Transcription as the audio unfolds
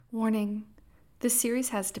Warning: this series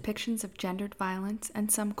has depictions of gendered violence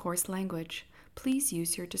and some coarse language. Please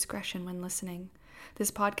use your discretion when listening.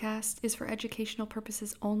 This podcast is for educational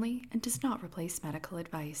purposes only and does not replace medical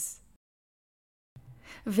advice.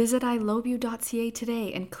 Visit iloveU.ca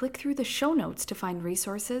today and click through the show notes to find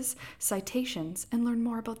resources, citations, and learn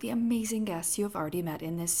more about the amazing guests you have already met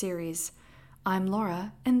in this series. I'm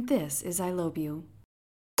Laura, and this is I Love You.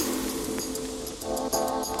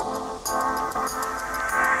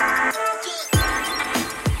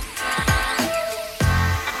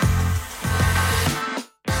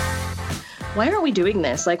 Why aren't we doing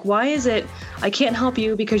this? Why is it I can't help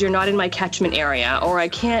you because you're not in my catchment area, or I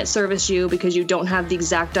can't service you because you don't have the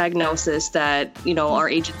exact diagnosis that, our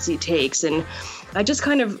agency takes? And I just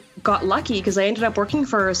kind of got lucky because I ended up working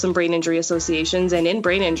for some brain injury associations and in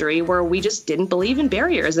brain injury where we just didn't believe in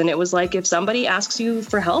barriers. And it was like, if somebody asks you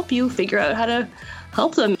for help, you figure out how to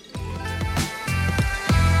help them.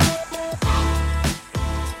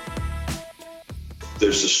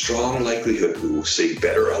 There's a strong likelihood we will see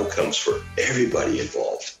better outcomes for everybody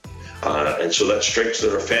involved. And so that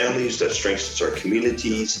strengthens our families, that strengthens our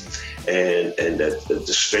communities, and that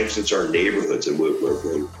strengthens our neighborhoods, and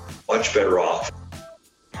we're much better off.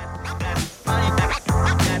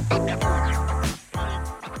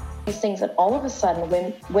 These things that all of a sudden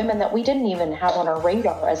women that we didn't even have on our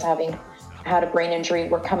radar as having had a brain injury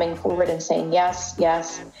were coming forward and saying yes,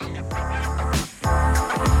 yes.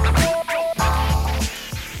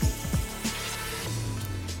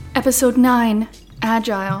 Episode 9,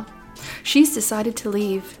 Agile. She's decided to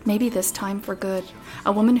leave, maybe this time for good.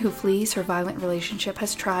 A woman who flees her violent relationship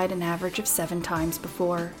has tried an average of 7 times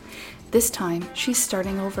before. This time, she's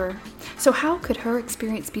starting over. So how could her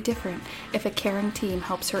experience be different if a caring team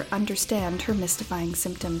helps her understand her mystifying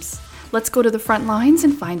symptoms? Let's go to the front lines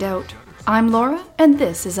and find out. I'm Laura, and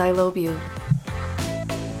this is I Love You.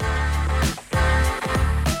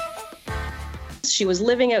 She was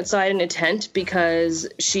living outside in a tent because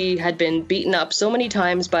she had been beaten up so many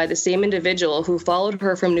times by the same individual who followed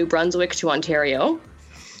her from New Brunswick to Ontario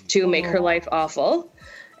to make her life awful.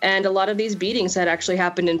 And a lot of these beatings had actually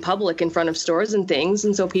happened in public in front of stores and things.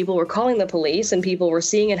 And so people were calling the police and people were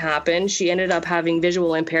seeing it happen. She ended up having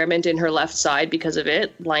visual impairment in her left side because of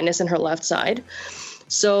it, blindness in her left side.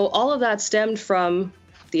 So all of that stemmed from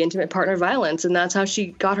the intimate partner violence, and that's how she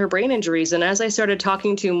got her brain injuries. And as I started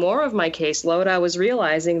talking to more of my caseload, I was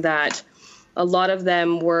realizing that a lot of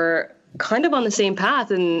them were kind of on the same path,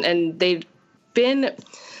 and they've been,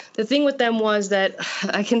 the thing with them was that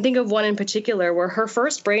I can think of one in particular where her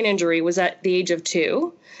first brain injury was at the age of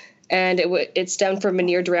 2, and it stemmed from a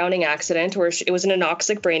near drowning accident where it was an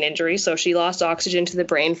anoxic brain injury, so she lost oxygen to the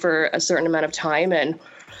brain for a certain amount of time, and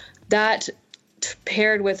that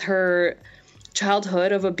paired with her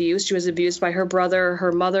childhood of abuse. She was abused by her brother.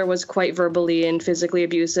 Her mother was quite verbally and physically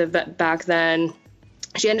abusive back then.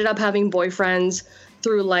 She ended up having boyfriends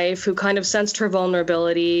through life who kind of sensed her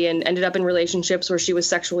vulnerability and ended up in relationships where she was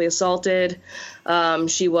sexually assaulted.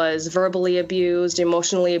 She was verbally abused,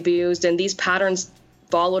 emotionally abused, and these patterns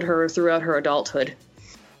followed her throughout her adulthood.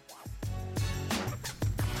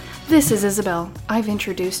 This is Isabel. I've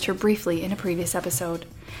introduced her briefly in a previous episode.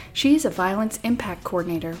 She is a violence impact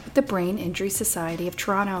coordinator with the Brain Injury Society of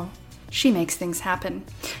Toronto. She makes things happen.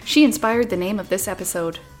 She inspired the name of this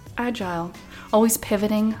episode, Agile, always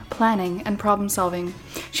pivoting, planning, and problem solving.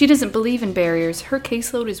 She doesn't believe in barriers. Her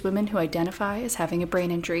caseload is women who identify as having a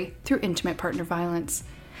brain injury through intimate partner violence.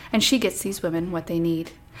 And she gets these women what they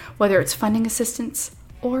need, whether it's funding assistance,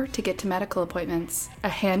 or to get to medical appointments, a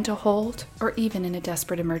hand to hold, or even in a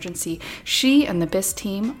desperate emergency. She and the BIS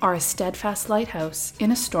team are a steadfast lighthouse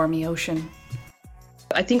in a stormy ocean.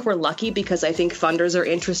 I think we're lucky because I think funders are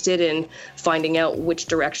interested in finding out which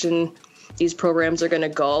direction these programs are going to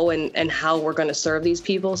go and how we're going to serve these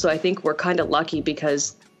people. So I think we're kind of lucky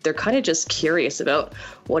because they're kind of just curious about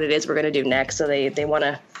what it is we're going to do next. So they want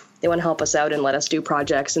to help us out and let us do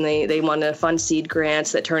projects, and they want to fund seed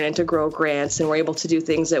grants that turn into grow grants, and we're able to do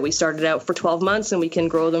things that we started out for 12 months and we can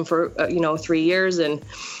grow them for 3 years, and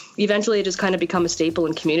eventually just kind of become a staple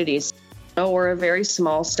in communities. We're a very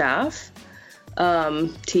small staff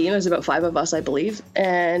team. There's about 5 of us, I believe,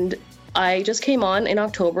 and I just came on in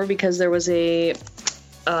October because there was a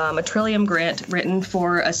Trillium grant written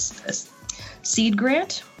for a seed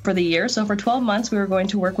grant for the year. So for 12 months, we were going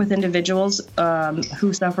to work with individuals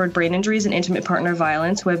who suffered brain injuries and intimate partner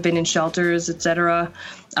violence, who have been in shelters, etc.,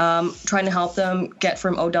 trying to help them get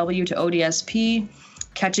from OW to ODSP,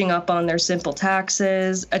 catching up on their simple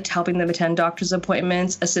taxes, helping them attend doctor's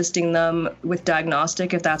appointments, assisting them with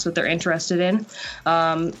diagnostic if that's what they're interested in.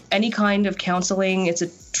 Any kind of counseling. It's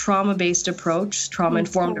a trauma-based approach,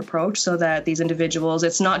 trauma-informed approach, so that these individuals,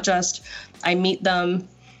 it's not just I meet them,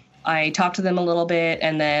 I talk to them a little bit,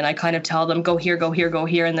 and then I kind of tell them, go here, go here, go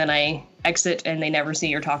here, and then I exit and they never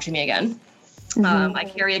see or talk to me again. I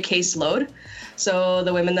carry a caseload. So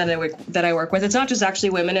the women that I work with, it's not just actually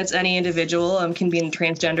women, it's any individual, can be in the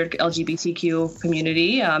transgendered LGBTQ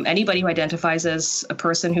community. Anybody who identifies as a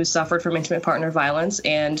person who's suffered from intimate partner violence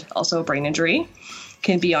and also brain injury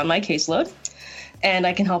can be on my caseload. And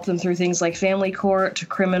I can help them through things like family court,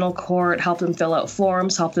 criminal court, help them fill out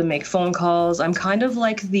forms, help them make phone calls. I'm kind of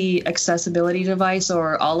like the accessibility device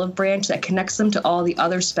or olive branch that connects them to all the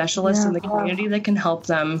other specialists in the community that can help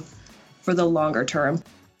them for the longer term.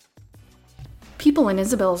 People in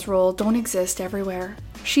Isabel's role don't exist everywhere.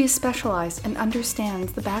 She is specialized and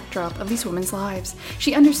understands the backdrop of these women's lives.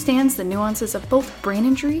 She understands the nuances of both brain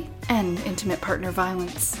injury and intimate partner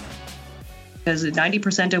violence. Because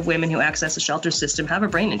 90% of women who access the shelter system have a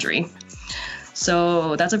brain injury.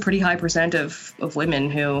 So that's a pretty high percent of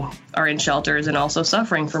women who are in shelters and also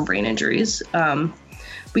suffering from brain injuries.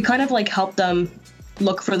 We kind of like help them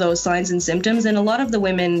look for those signs and symptoms. And a lot of the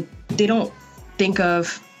women, they don't think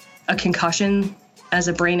of a concussion as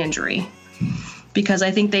a brain injury, because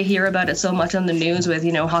I think they hear about it so much on the news with,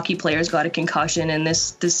 hockey players got a concussion and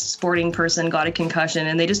this sporting person got a concussion,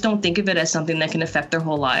 and they just don't think of it as something that can affect their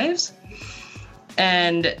whole lives.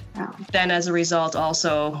 And then as a result,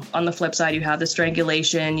 also on the flip side, you have the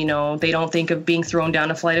strangulation. They don't think of being thrown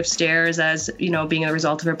down a flight of stairs as, being a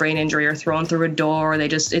result of a brain injury, or thrown through a door,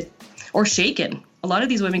 or shaken. A lot of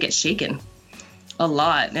these women get shaken a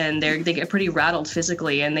lot, and they get pretty rattled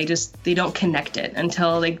physically, and they don't connect it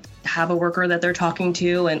until they have a worker that they're talking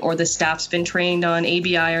to, or the staff's been trained on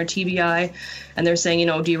ABI or TBI, and they're saying,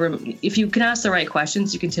 if you can ask the right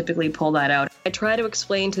questions, you can typically pull that out. I try to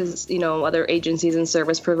explain to, other agencies and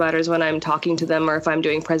service providers when I'm talking to them, or if I'm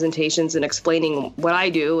doing presentations and explaining what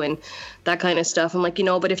I do and that kind of stuff. I'm like,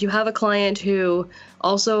 but if you have a client who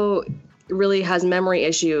also really has memory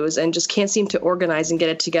issues and just can't seem to organize and get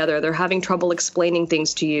it together, they're having trouble explaining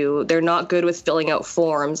things to you, they're not good with filling out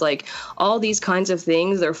forms, like all these kinds of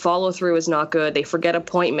things, their follow through is not good, they forget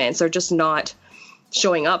appointments, they're just not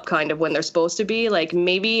showing up kind of when they're supposed to be. Like,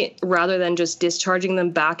 maybe rather than just discharging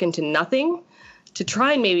them back into nothing, to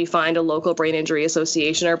try and maybe find a local brain injury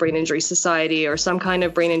association or brain injury society or some kind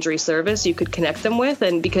of brain injury service you could connect them with.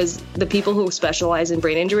 And because the people who specialize in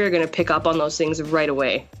brain injury are going to pick up on those things right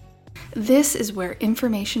away. This is where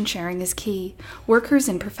information sharing is key. Workers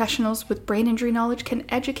and professionals with brain injury knowledge can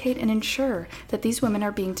educate and ensure that these women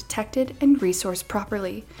are being detected and resourced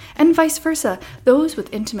properly. And vice versa, those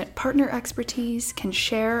with intimate partner expertise can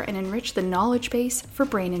share and enrich the knowledge base for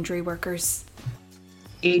brain injury workers.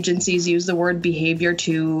 Agencies use the word behavior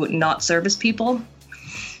to not service people.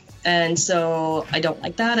 And so I don't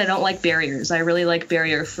like that. I don't like barriers. I really like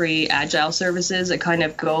barrier-free agile services that kind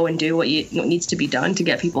of go and do what needs to be done to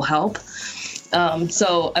get people help.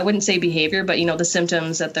 So I wouldn't say behavior, but the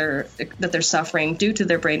symptoms that they're suffering due to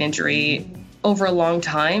their brain injury over long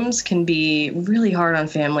times can be really hard on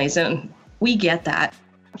families, and we get that.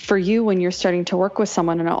 For you, when you're starting to work with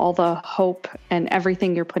someone and all the hope and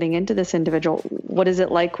everything you're putting into this individual, what is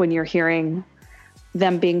it like when you're hearing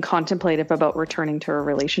them being contemplative about returning to a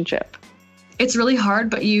relationship? It's really hard,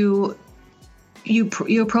 but you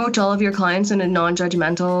approach all of your clients in a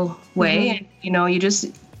non-judgmental way.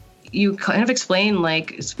 And, you kind of explain,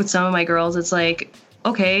 like with some of my girls, it's like,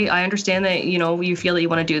 okay, I understand that, you feel that you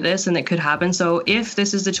want to do this and it could happen. So if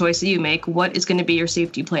this is the choice that you make, what is going to be your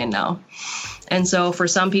safety plan now? And so for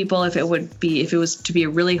some people, if it was to be a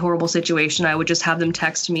really horrible situation, I would just have them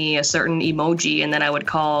text me a certain emoji, and then I would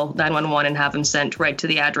call 911 and have them sent right to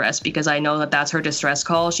the address, because I know that that's her distress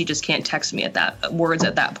call. She just can't text me at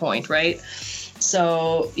that point, right?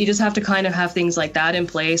 So you just have to kind of have things like that in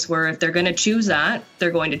place, where if they're going to choose that, they're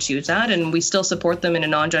going to choose that. And we still support them in a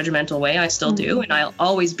non-judgmental way. I still do. And I'll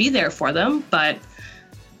always be there for them. But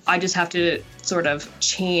I just have to sort of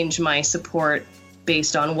change my support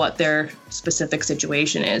based on what their specific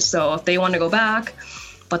situation is. So if they want to go back,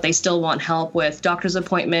 but they still want help with doctor's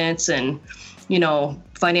appointments and,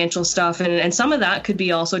 financial stuff. And some of that could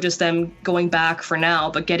be also just them going back for now,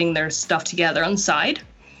 but getting their stuff together on the side.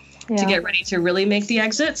 To get ready to really make the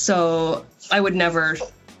exit. So I would never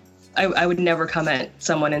come at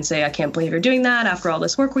someone and say, I can't believe you're doing that after all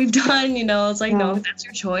this work we've done. It's like, no, that's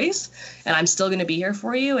your choice. And I'm still going to be here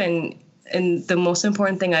for you. And the most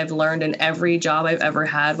important thing I've learned in every job I've ever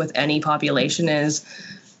had with any population is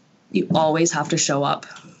You always have to show up.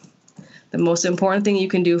 The most important thing you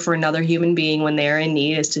can do for another human being when they are in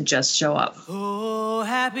need is to just show up. Oh,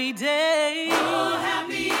 happy day. Oh,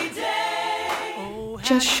 happy day. Oh, happy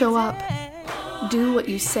just show up. Do what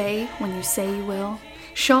you say when you say you will.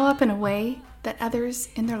 Show up in a way that others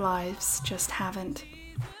in their lives just haven't.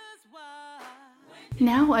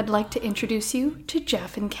 Now I'd like to introduce you to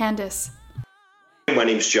Jeff and Candice. My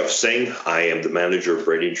name is Jeff Singh. I am the manager of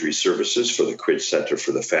brain injury services for the Cridge Center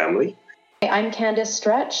for the Family. I'm Candice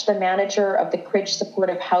Stretch, the manager of the Cridge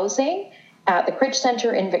Supportive Housing at the Cridge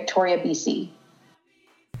Center in Victoria, BC.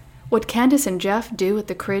 What Candice and Jeff do at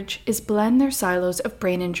the Cridge is blend their silos of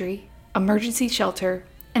brain injury, emergency shelter,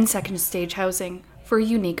 and second stage housing for a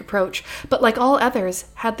unique approach, but like all others,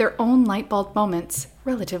 had their own light bulb moments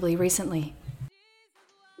relatively recently.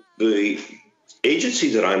 The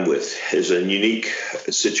agency that I'm with is a unique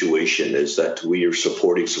situation, is that we are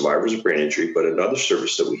supporting survivors of brain injury, but another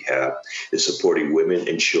service that we have is supporting women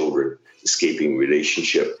and children escaping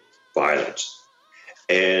relationship violence.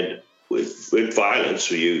 And with violence,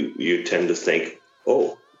 you tend to think,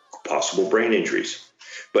 oh, possible brain injuries.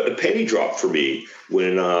 But the penny dropped for me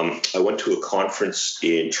when I went to a conference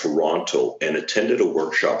in Toronto and attended a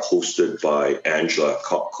workshop hosted by Angela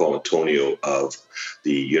Colantonio of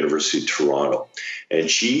the University of Toronto. And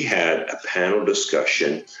she had a panel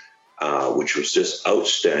discussion, which was just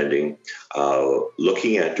outstanding,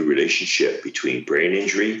 looking at the relationship between brain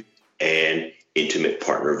injury and intimate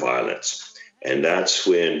partner violence. And that's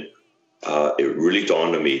when it really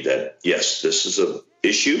dawned on me that, yes, this is an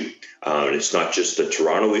issue. And it's not just a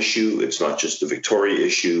Toronto issue. It's not just a Victoria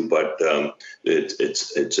issue, but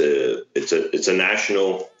it's a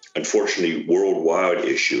national, unfortunately, worldwide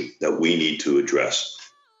issue that we need to address.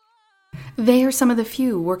 They are some of the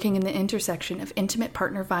few working in the intersection of intimate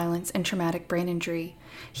partner violence and traumatic brain injury.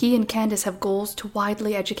 He and Candice have goals to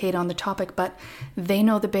widely educate on the topic, but they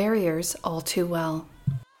know the barriers all too well.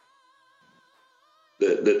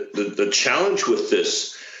 The challenge with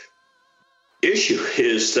this issue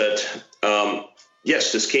is that,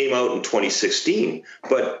 yes, this came out in 2016,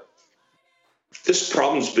 but this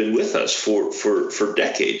problem's been with us for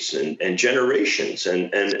decades and generations, and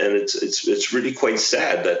it's really quite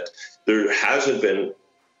sad that there hasn't been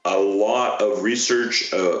a lot of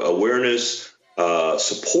research, awareness,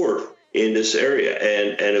 support in this area.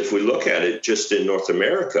 And if we look at it just in North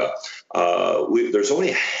America, there's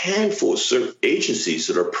only a handful of agencies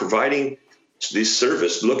that are providing this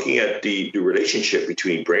service, looking at the relationship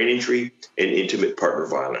between brain injury and intimate partner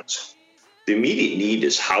violence. The immediate need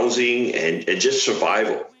is housing and just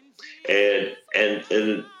survival, and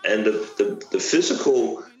the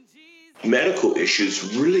physical medical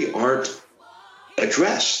issues really aren't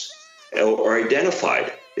addressed or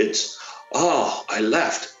identified. It's, oh, I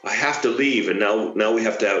left, I have to leave, and now we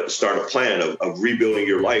have to start a plan of rebuilding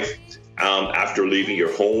your life after leaving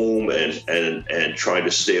your home and trying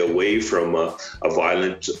to stay away from a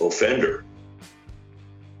violent offender.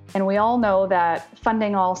 And we all know that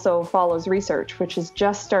funding also follows research, which is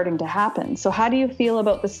just starting to happen. So how do you feel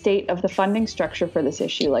about the state of the funding structure for this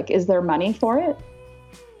issue? Like, is there money for it?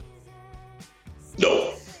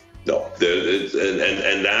 No.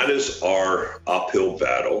 And that is our uphill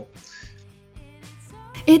battle.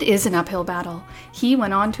 It is an uphill battle. He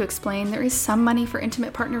went on to explain there is some money for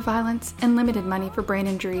intimate partner violence and limited money for brain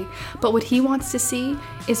injury, but what he wants to see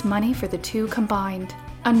is money for the two combined,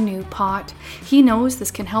 a new pot. He knows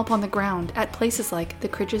this can help on the ground at places like the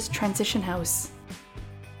Cridge's Transition House.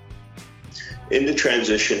 In the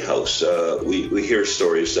Transition House, we hear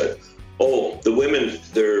stories that, oh, the women,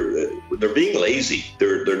 they're being lazy.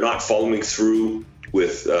 They're not following through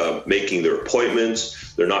with making their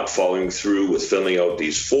appointments. They're not following through with filling out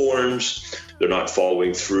these forms. They're not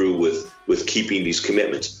following through with keeping these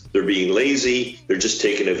commitments. They're being lazy. They're just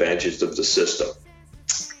taking advantage of the system.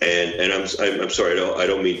 And I'm sorry, I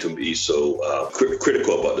don't mean to be so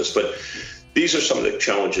critical about this, but these are some of the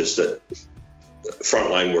challenges that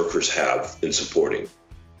frontline workers have in supporting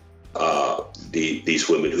these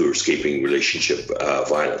women who are escaping relationship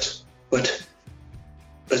violence. But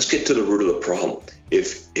let's get to the root of the problem.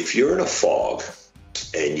 If you're in a fog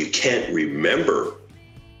and you can't remember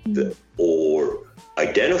or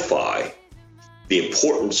identify the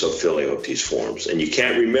importance of filling out these forms, and you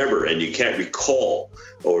can't remember and you can't recall,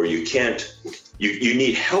 or you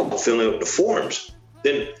need help filling out the forms,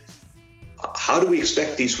 then how do we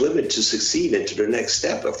expect these women to succeed into their next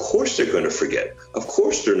step? Of course they're going to forget. Of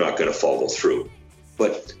course they're not going to follow through.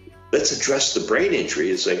 But let's address the brain injury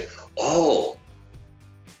and say, oh,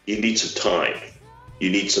 you need some time. You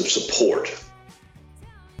need some support.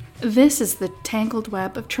 This is the tangled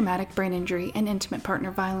web of traumatic brain injury and intimate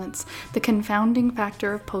partner violence, the confounding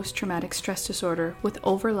factor of post-traumatic stress disorder with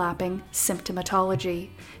overlapping symptomatology.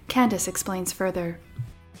 Candace explains further.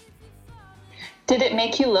 Did it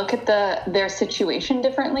make you look at their situation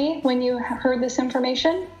differently when you heard this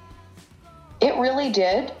information? It really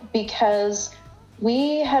did, because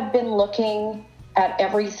we had been looking at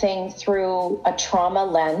everything through a trauma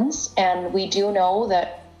lens, and we do know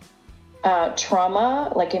that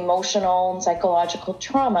trauma, like emotional and psychological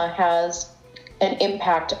trauma, has an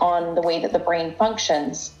impact on the way that the brain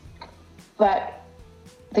functions. But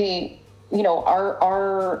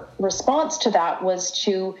our response to that was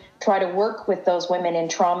to try to work with those women in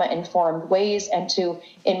trauma-informed ways and to,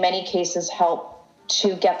 in many cases, help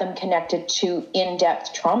to get them connected to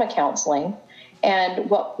in-depth trauma counseling. And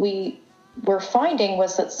what we were finding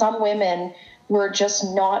was that some women were just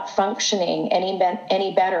not functioning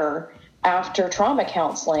any better after trauma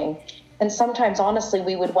counseling. And sometimes, honestly,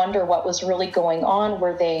 we would wonder what was really going on.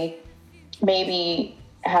 Were they maybe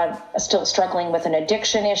still struggling with an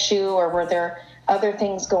addiction issue, or were there other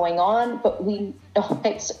things going on? But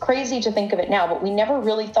it's crazy to think of it now, but we never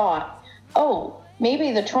really thought, oh,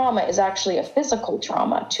 maybe the trauma is actually a physical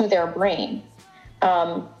trauma to their brain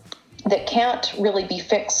that can't really be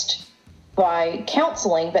fixed by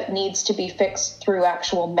counseling, but needs to be fixed through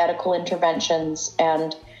actual medical interventions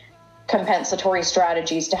and compensatory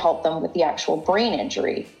strategies to help them with the actual brain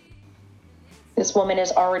injury. This woman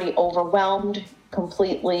is already overwhelmed,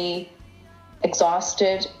 completely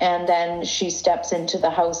exhausted, and then she steps into the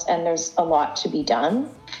house and there's a lot to be done.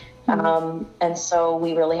 And so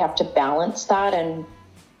we really have to balance that and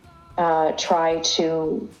try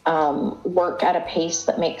to work at a pace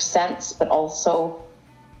that makes sense, but also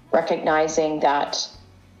recognizing that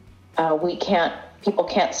people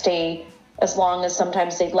can't stay as long as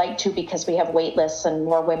sometimes they'd like to, because we have wait lists and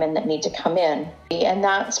more women that need to come in. And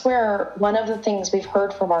that's where one of the things we've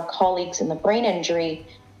heard from our colleagues in the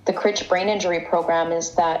CRIDGE brain injury program,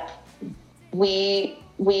 is that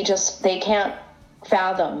they can't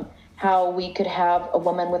fathom how we could have a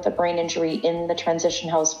woman with a brain injury in the transition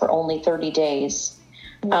house for only 30 days,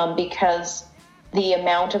 because the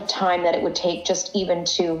amount of time that it would take just even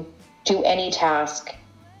to do any task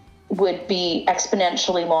would be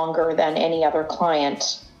exponentially longer than any other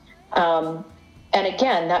client. And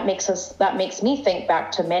again, that makes me think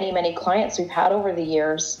back to many, many clients we've had over the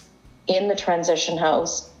years in the transition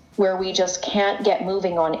house, where we just can't get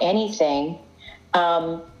moving on anything.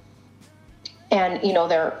 And,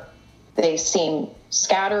 they seem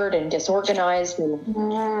scattered and disorganized,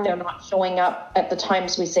 and they're not showing up at the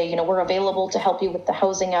times we say, we're available to help you with the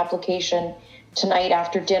housing application tonight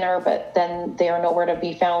after dinner, but then they are nowhere to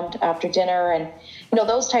be found after dinner. And,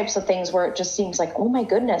 those types of things where it just seems like, oh my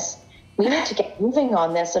goodness, we need to get moving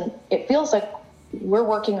on this. And it feels like we're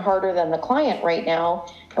working harder than the client right now.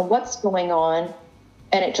 And what's going on?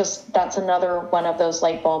 And that's another one of those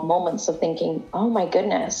light bulb moments of thinking, oh my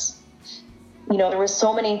goodness, there were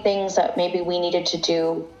so many things that maybe we needed to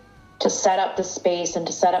do to set up the space and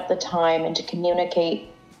to set up the time and to communicate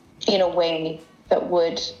in a way that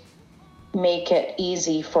would make it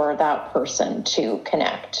easy for that person to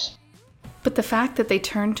connect. But the fact that they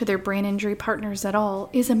turn to their brain injury partners at all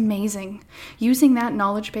is amazing. Using that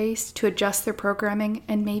knowledge base to adjust their programming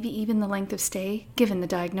and maybe even the length of stay, given the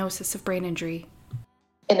diagnosis of brain injury.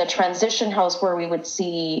 In the transition house, where we would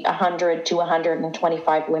see 100 to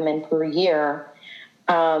 125 women per year,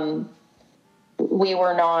 we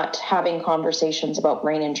were not having conversations about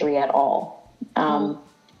brain injury at all.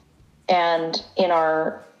 And in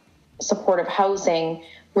our supportive housing,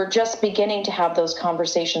 we're just beginning to have those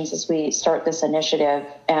conversations as we start this initiative.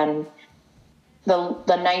 And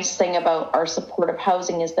the nice thing about our supportive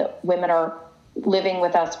housing is that women are living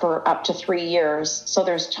with us for up to 3 years. So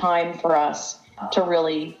there's time for us to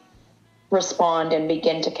really respond and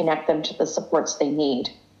begin to connect them to the supports they need.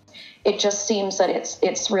 It just seems that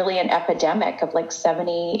it's really an epidemic of like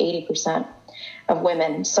 70-80% of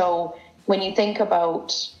women. So when you think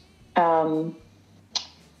about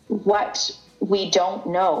what we don't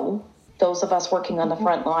know, those of us working on the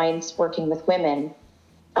front lines, working with women,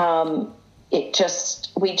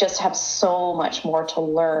 we just have so much more to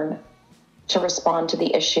learn to respond to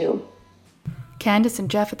the issue. Candace and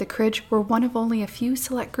Jeff at the CRIDGE were one of only a few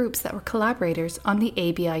select groups that were collaborators on the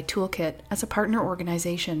ABI Toolkit as a partner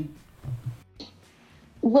organization.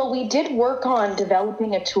 Well, we did work on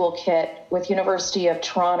developing a toolkit with University of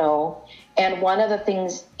Toronto, and one of the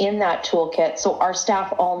things in that toolkit, so our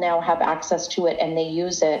staff all now have access to it and they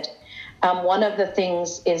use it. One of the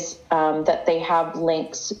things is that they have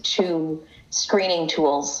links to screening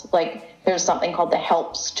tools. Like there's something called the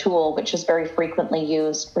HELPS tool, which is very frequently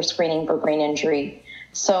used for screening for brain injury.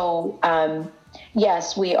 So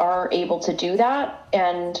yes, we are able to do that.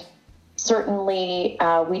 And certainly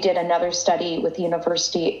we did another study with the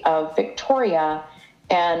University of Victoria,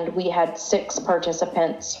 and we had 6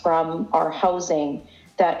 participants from our housing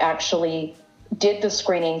that actually did the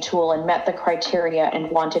screening tool and met the criteria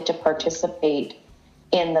and wanted to participate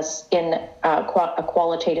in a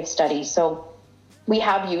qualitative study. So we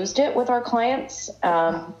have used it with our clients.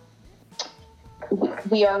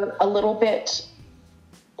 We are a little bit,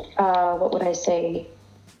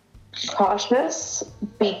 cautious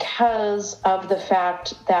because of the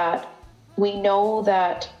fact that we know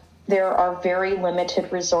that there are very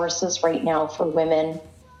limited resources right now for women,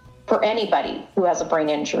 for anybody who has a brain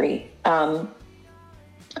injury.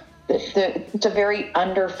 It's a very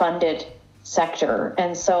underfunded sector.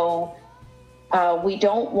 And so we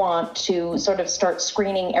don't want to sort of start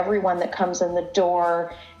screening everyone that comes in the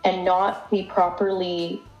door and not be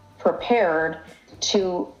properly prepared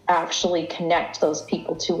to actually connect those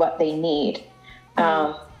people to what they need.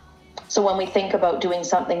 So when we think about doing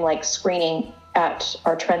something like screening at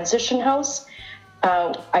our transition house,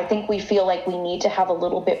 I think we feel like we need to have a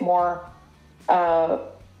little bit more,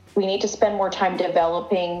 we need to spend more time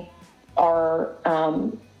developing our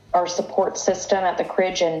support system at the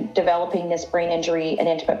CRIDGE and developing this brain injury and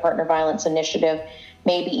intimate partner violence initiative,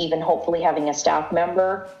 maybe even hopefully having a staff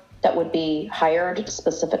member that would be hired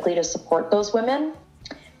specifically to support those women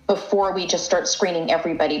before we just start screening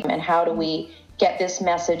everybody. And how do we get this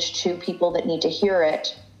message to people that need to hear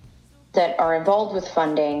it, that are involved with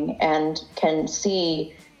funding and can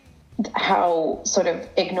see how sort of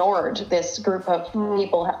ignored this group of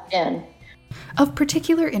people have been. Of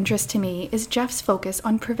particular interest to me is Jeff's focus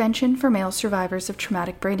on prevention for male survivors of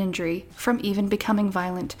traumatic brain injury from even becoming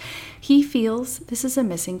violent. He feels this is a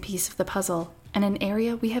missing piece of the puzzle and an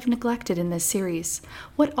area we have neglected in this series.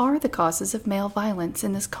 What are the causes of male violence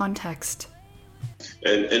in this context?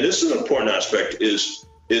 And this is an important aspect is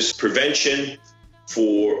prevention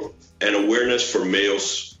for and awareness for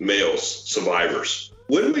males survivors.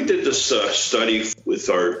 When we did this study with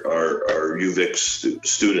our UVic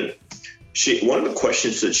student, one of the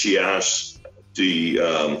questions that she asked the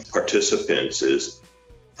participants is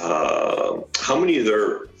how many of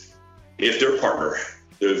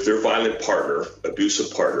if their violent partner,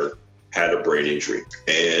 abusive partner, had a brain injury.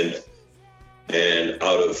 And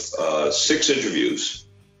out of 6 interviews,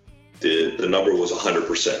 the number was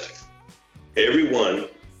 100%. Every one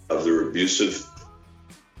of the abusive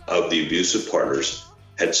partners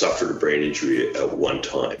had suffered a brain injury at one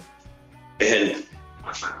time. And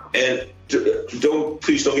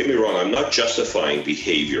please don't get me wrong, I'm not justifying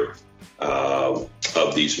behavior of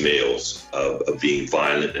these males of being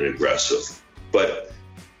violent and aggressive, but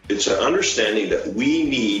it's an understanding that we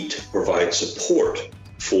need to provide support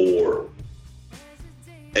for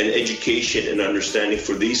an education and understanding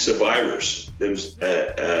for these survivors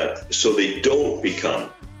so they don't become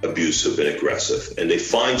abusive and aggressive, and they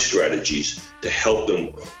find strategies to help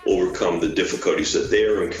them overcome the difficulties that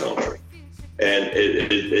they're encountering. And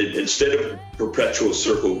instead of perpetual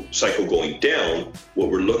cycle going down, what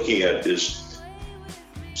we're looking at is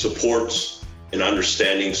supports and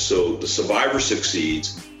understanding so the survivor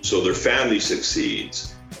succeeds, so their family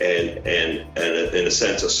succeeds, and in a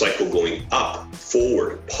sense, a cycle going up,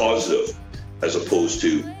 forward, positive, as opposed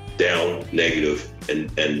to down, negative,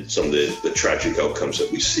 and some of the tragic outcomes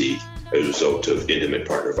that we see as a result of intimate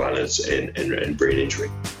partner violence and brain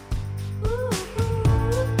injury.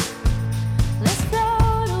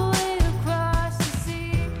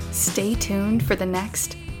 Stay tuned for the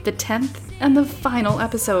 10th, and the final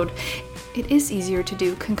episode. It is easier to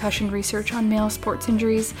do concussion research on male sports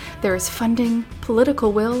injuries. There is funding,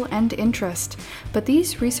 political will, and interest. But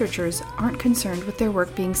these researchers aren't concerned with their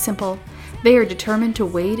work being simple. They are determined to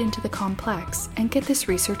wade into the complex and get this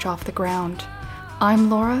research off the ground. I'm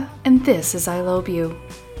Laura, and this is I Love You.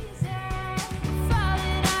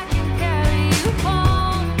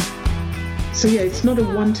 So yeah, it's not a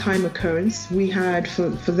one-time occurrence. We had, for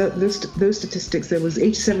those statistics, there was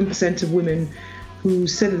 87% of women who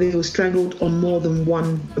said that they were strangled on more than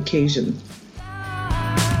one occasion.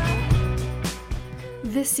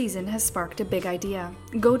 This season has sparked a big idea.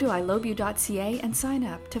 Go to ilobeyou.ca and sign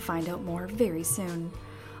up to find out more very soon.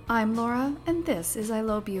 I'm Laura, and this is I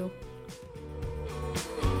Love You.